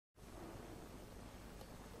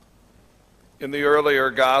In the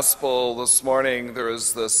earlier gospel this morning, there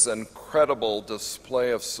is this incredible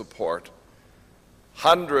display of support.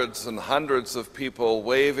 Hundreds and hundreds of people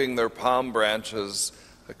waving their palm branches,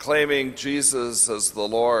 acclaiming Jesus as the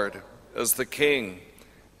Lord, as the King,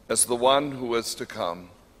 as the one who is to come.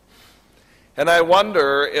 And I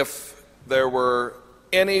wonder if there were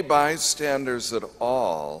any bystanders at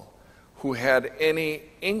all who had any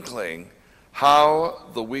inkling how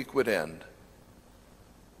the week would end,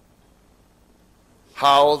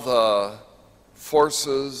 how the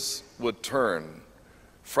forces would turn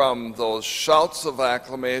from those shouts of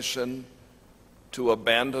acclamation to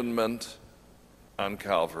abandonment on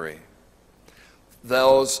Calvary.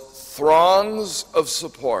 Those throngs of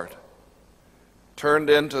support turned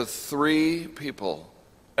into three people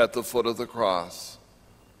at the foot of the cross: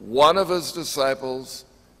 one of his disciples,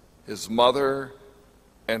 his mother,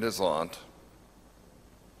 and his aunt.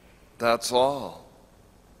 That's all.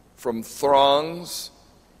 From throngs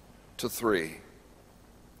to three.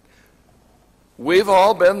 We've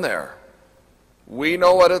all been there. We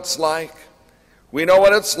know what it's like. We know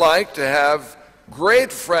what it's like to have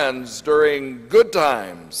great friends during good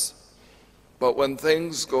times, but when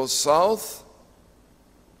things go south,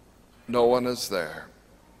 no one is there.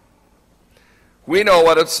 We know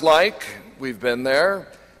what it's like, we've been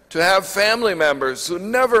there, to have family members who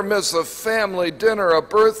never miss a family dinner, a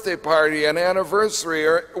birthday party, an anniversary,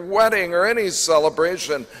 or wedding, or any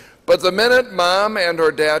celebration. But the minute mom and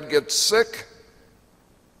or dad get sick,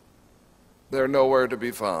 they're nowhere to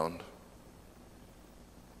be found.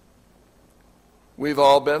 We've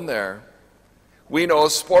all been there. We know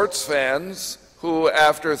sports fans who,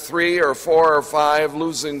 after 3 or 4 or 5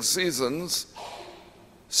 losing seasons,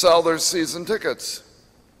 sell their season tickets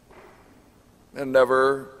and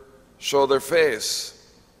never show their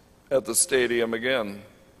face at the stadium again.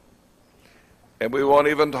 And we won't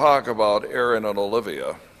even talk about Aaron and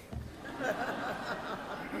Olivia.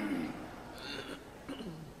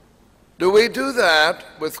 Do we do that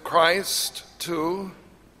with Christ too?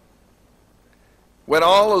 When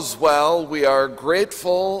all is well, we are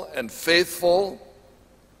grateful and faithful.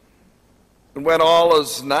 And when all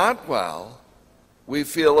is not well, we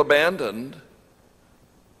feel abandoned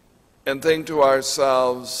and think to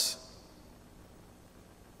ourselves,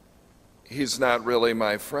 he's not really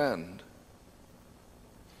my friend.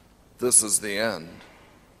 This is the end.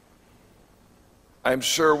 I'm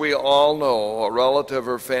sure we all know a relative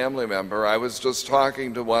or family member. I was just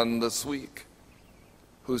talking to one this week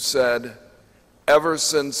who said, ever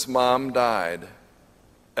since Mom died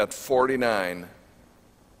at 49,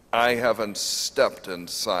 I haven't stepped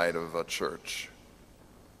inside of a church.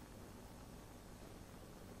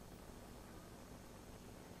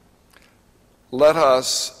 Let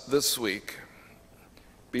us this week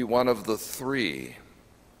be one of the three.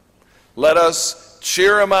 Let us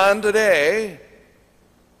cheer him on today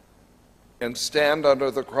and stand under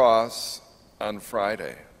the cross on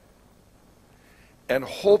Friday. And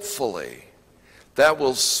hopefully that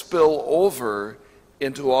will spill over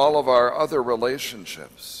into all of our other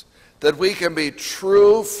relationships, that we can be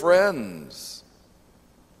true friends,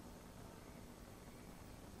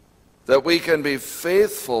 that we can be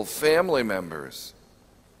faithful family members,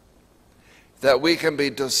 that we can be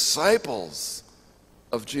disciples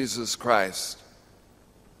of Jesus Christ,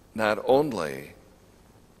 not only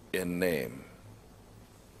in name.